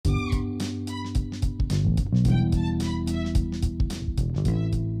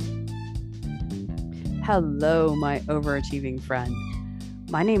Hello, my overachieving friend.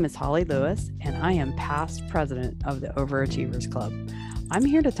 My name is Holly Lewis, and I am past president of the Overachievers Club. I'm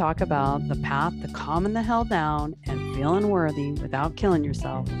here to talk about the path to calming the hell down and feeling worthy without killing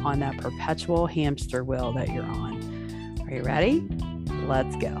yourself on that perpetual hamster wheel that you're on. Are you ready?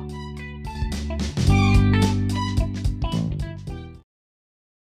 Let's go.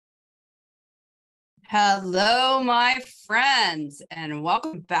 Hello, my friends, and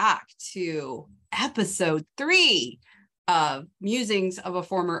welcome back to episode 3 of Musings of a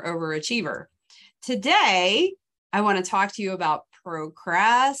Former Overachiever. Today, I want to talk to you about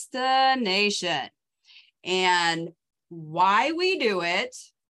procrastination and why we do it,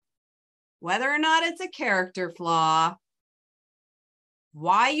 whether or not it's a character flaw,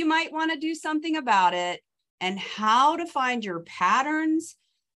 why you might want to do something about it, and how to find your patterns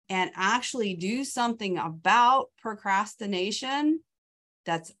and actually do something about procrastination.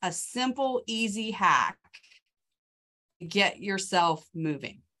 That's a simple, easy hack to get yourself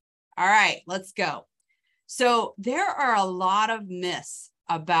moving. All right, let's go. So there are a lot of myths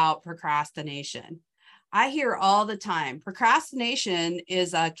about procrastination. I hear all the time, procrastination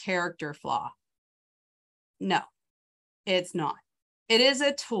is a character flaw. No, it's not. It is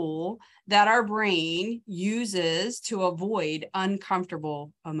a tool that our brain uses to avoid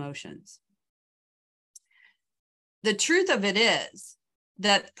uncomfortable emotions. The truth of it is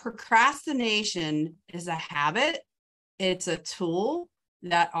that procrastination is a habit. It's a tool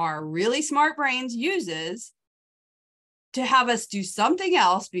that our really smart brains uses to have us do something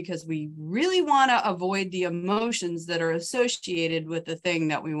else because we really want to avoid the emotions that are associated with the thing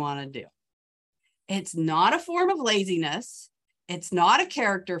that we want to do. It's not a form of laziness. It's not a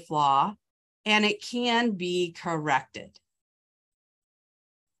character flaw, and it can be corrected.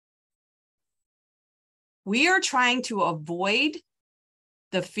 We are trying to avoid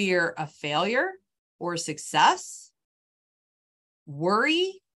the fear of failure or success,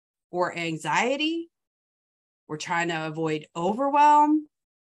 worry or anxiety. We're trying to avoid overwhelm.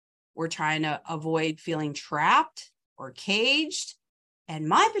 We're trying to avoid feeling trapped or caged. And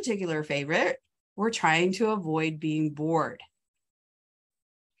my particular favorite, we're trying to avoid being bored.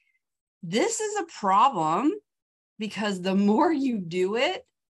 This is a problem because the more you do it,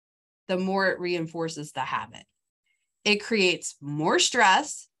 the more it reinforces the habit. It creates more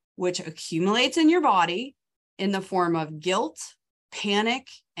stress, which accumulates in your body in the form of guilt, panic,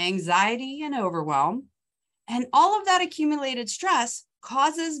 anxiety, and overwhelm. And all of that accumulated stress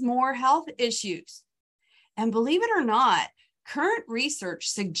causes more health issues. And believe it or not, current research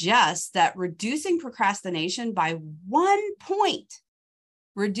suggests that reducing procrastination by 1 point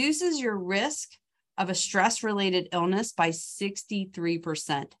reduces your risk of a stress-related illness by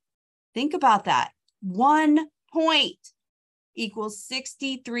 63%. Think about that. 1 point equals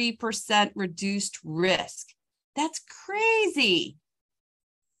 63% reduced risk. That's crazy.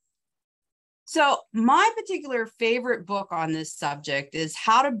 So my particular favorite book on this subject is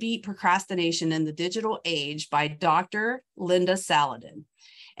How to Beat Procrastination in the Digital Age by Dr. Linda Saladin.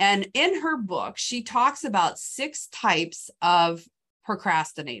 And in her book, she talks about 6 types of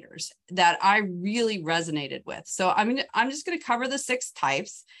procrastinators that I really resonated with. So I'm just going to cover the 6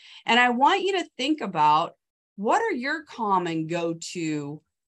 types. And I want you to think about, what are your common go-to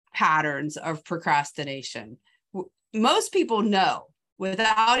patterns of procrastination? Most people know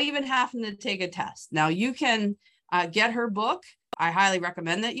without even having to take a test. Now you can get her book. I highly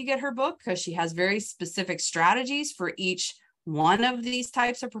recommend that you get her book because she has very specific strategies for each one of these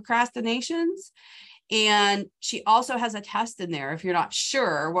types of procrastinations. And she also has a test in there. If you're not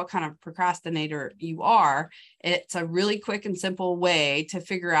sure what kind of procrastinator you are, it's a really quick and simple way to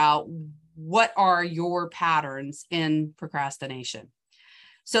figure out what are your patterns in procrastination.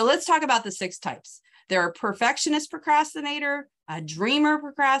 So let's talk about the 6 types. There are perfectionist procrastinator, a dreamer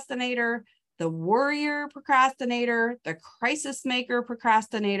procrastinator, the worrier procrastinator, the crisis maker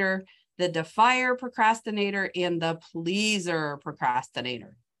procrastinator, the defier procrastinator, and the pleaser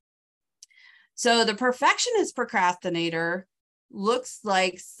procrastinator. So the perfectionist procrastinator looks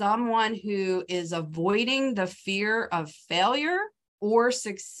like someone who is avoiding the fear of failure or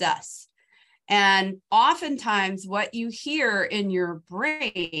success. And oftentimes what you hear in your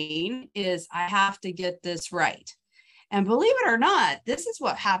brain is, I have to get this right. And believe it or not, this is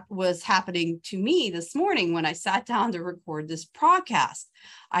what was happening to me this morning when I sat down to record this podcast.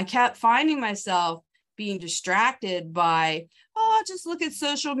 I kept finding myself being distracted by, oh, I'll just look at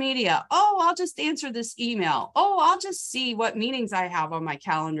social media. Oh, I'll just answer this email. Oh, I'll just see what meetings I have on my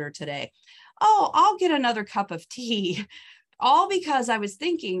calendar today. Oh, I'll get another cup of tea. All because I was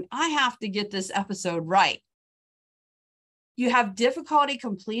thinking, I have to get this episode right. You have difficulty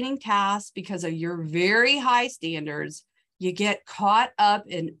completing tasks because of your very high standards. You get caught up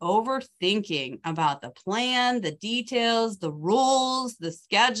in overthinking about the plan, the details, the rules, the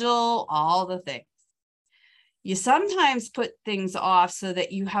schedule, all the things. You sometimes put things off so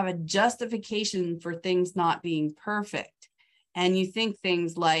that you have a justification for things not being perfect. And you think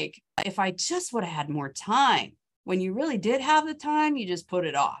things like, if I just would have had more time, when you really did have the time, you just put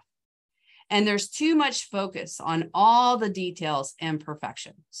it off. And there's too much focus on all the details and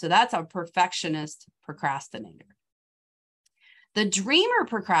perfection. So that's a perfectionist procrastinator. The dreamer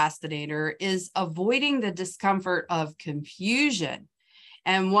procrastinator is avoiding the discomfort of confusion.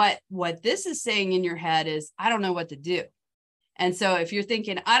 And what this is saying in your head is, I don't know what to do. And so if you're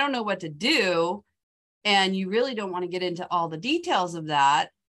thinking, I don't know what to do, and you really don't want to get into all the details of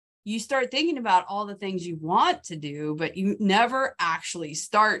that, you start thinking about all the things you want to do, but you never actually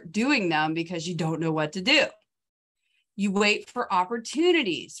start doing them because you don't know what to do. You wait for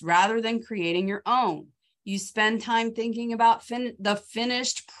opportunities rather than creating your own. You spend time thinking about the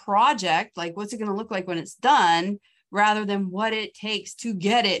finished project, like what's it going to look like when it's done, rather than what it takes to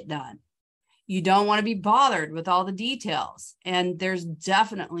get it done. You don't want to be bothered with all the details, and there's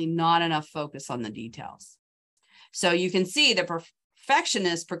definitely not enough focus on the details. So you can see the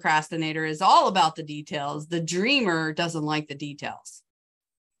perfectionist procrastinator is all about the details. The dreamer doesn't like the details.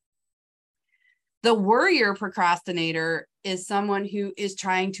 The worrier procrastinator is someone who is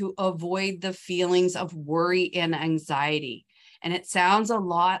trying to avoid the feelings of worry and anxiety. And it sounds a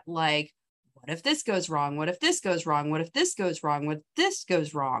lot like, what if this goes wrong? What if this goes wrong? What if this goes wrong? What if this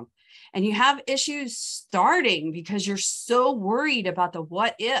goes wrong? And you have issues starting because you're so worried about the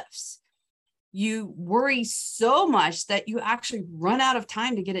what ifs. You worry so much that you actually run out of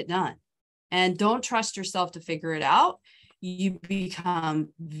time to get it done. And don't trust yourself to figure it out. You become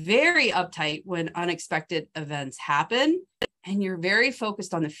very uptight when unexpected events happen, and you're very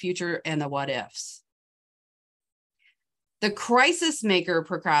focused on the future and the what ifs. The crisis maker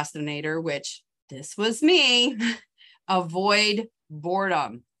procrastinator, which this was me, avoid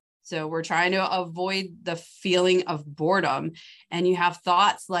boredom. So we're trying to avoid the feeling of boredom. And you have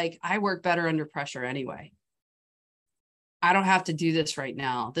thoughts like, I work better under pressure anyway. I don't have to do this right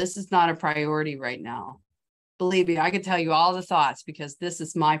now. This is not a priority right now. Believe me, I can tell you all the thoughts because this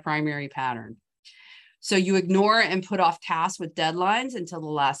is my primary pattern. So you ignore and put off tasks with deadlines until the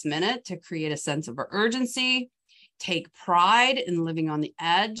last minute to create a sense of urgency. Take pride in living on the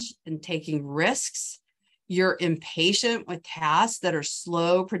edge and taking risks. You're impatient with tasks that are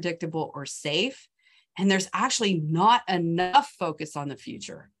slow, predictable, or safe. And there's actually not enough focus on the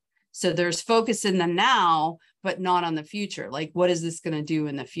future. So there's focus in the now, but not on the future. Like, what is this going to do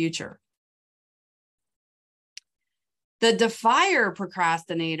in the future? The defier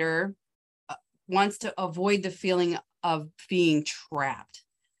procrastinator wants to avoid the feeling of being trapped.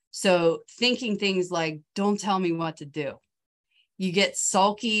 So thinking things like, don't tell me what to do. You get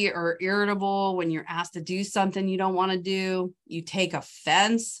sulky or irritable when you're asked to do something you don't want to do. You take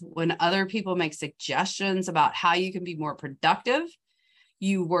offense when other people make suggestions about how you can be more productive.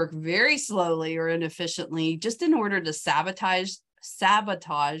 You work very slowly or inefficiently just in order to sabotage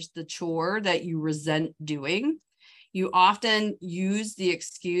the chore that you resent doing. You often use the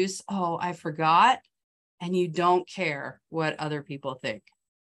excuse, oh, I forgot, and you don't care what other people think.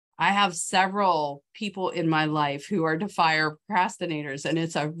 I have several people in my life who are defier procrastinators, and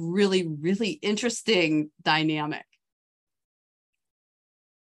it's a really, really interesting dynamic.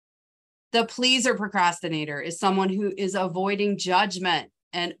 The pleaser procrastinator is someone who is avoiding judgment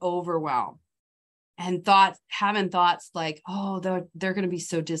and overwhelm and having thoughts like, oh, they're going to be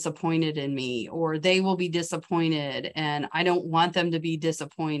so disappointed in me, or they will be disappointed and I don't want them to be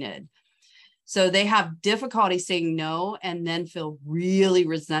disappointed. So they have difficulty saying no and then feel really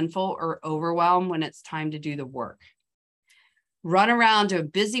resentful or overwhelmed when it's time to do the work. Run around doing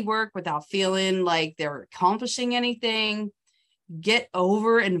busy work without feeling like they're accomplishing anything. Get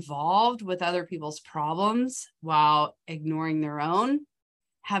over involved with other people's problems while ignoring their own.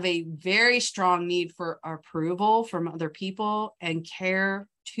 Have a very strong need for approval from other people and care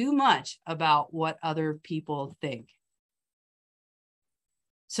too much about what other people think.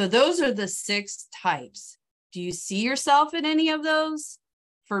 So those are the 6 types. Do you see yourself in any of those?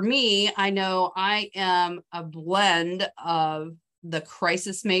 For me, I know I am a blend of the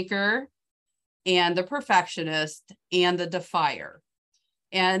crisis maker and the perfectionist and the defier.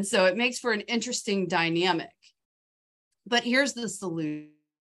 And so it makes for an interesting dynamic. But here's the solution.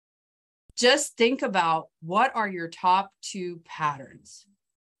 Just think about, what are your top 2 patterns?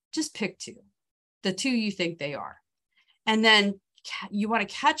 Just pick 2, the 2 you think they are. And then you want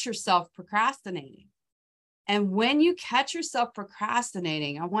to catch yourself procrastinating. And when you catch yourself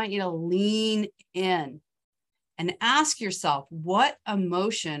procrastinating, I want you to lean in and ask yourself, what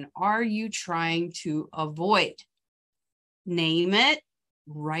emotion are you trying to avoid? Name it,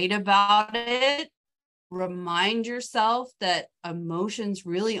 write about it, remind yourself that emotions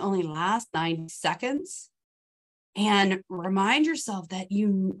really only last 90 seconds, and remind yourself that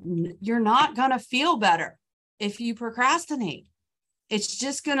you're not going to feel better if you procrastinate. It's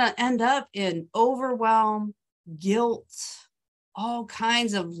just going to end up in overwhelm, guilt, all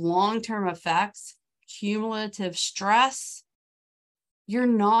kinds of long-term effects, cumulative stress. You're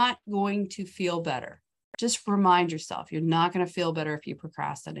not going to feel better. Just remind yourself you're not going to feel better if you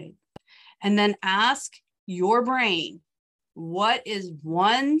procrastinate. And then ask your brain, what is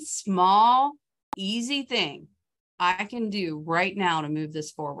one small, easy thing I can do right now to move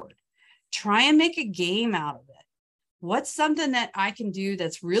this forward? Try and make a game out of it. What's something that I can do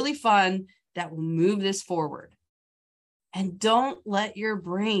that's really fun that will move this forward? And don't let your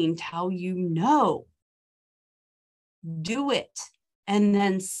brain tell you no. Do it. And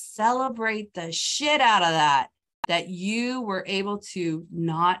then celebrate the shit out of that you were able to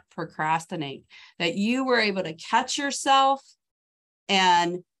not procrastinate, that you were able to catch yourself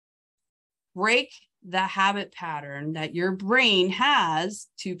and break the habit pattern that your brain has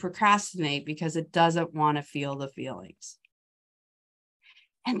to procrastinate because it doesn't want to feel the feelings.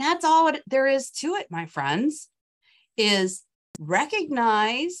 And that's all there is to it, my friends, is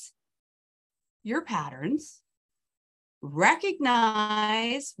recognize your patterns,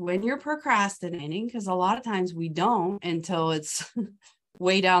 recognize when you're procrastinating, because a lot of times we don't until it's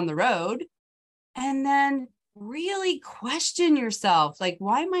way down the road, and then really question yourself, like,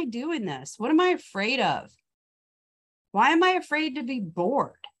 why am I doing this? What am I afraid of? Why am I afraid to be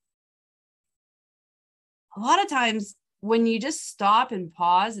bored? A lot of times when you just stop and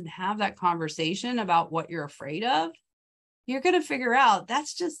pause and have that conversation about what you're afraid of, you're going to figure out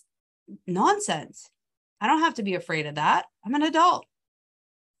that's just nonsense. I don't have to be afraid of that. I'm an adult.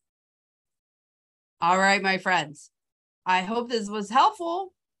 All right, my friends, I hope this was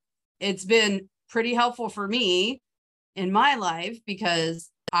helpful. It's been pretty helpful for me in my life because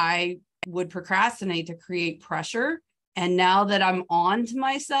I would procrastinate to create pressure. And now that I'm on to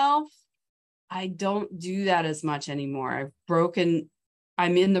myself, I don't do that as much anymore.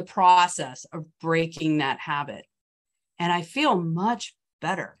 I'm in the process of breaking that habit. And I feel much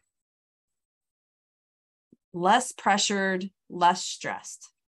better. Less pressured, less stressed.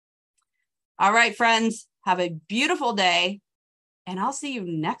 All right, friends, have a beautiful day, and I'll see you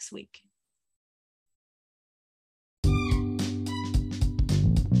next week.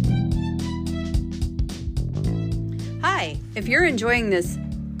 Hi, if you're enjoying this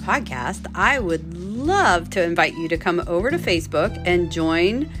podcast, I would love to invite you to come over to Facebook and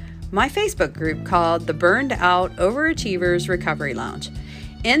join my Facebook group called the Burned Out Overachievers Recovery Lounge.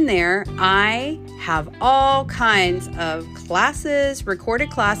 In there, I have all kinds of classes, recorded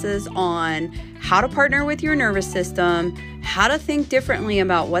classes on how to partner with your nervous system, how to think differently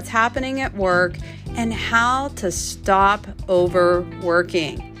about what's happening at work, and how to stop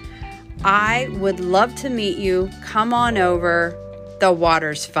overworking. I would love to meet you. Come on over. The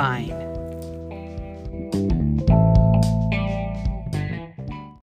water's fine.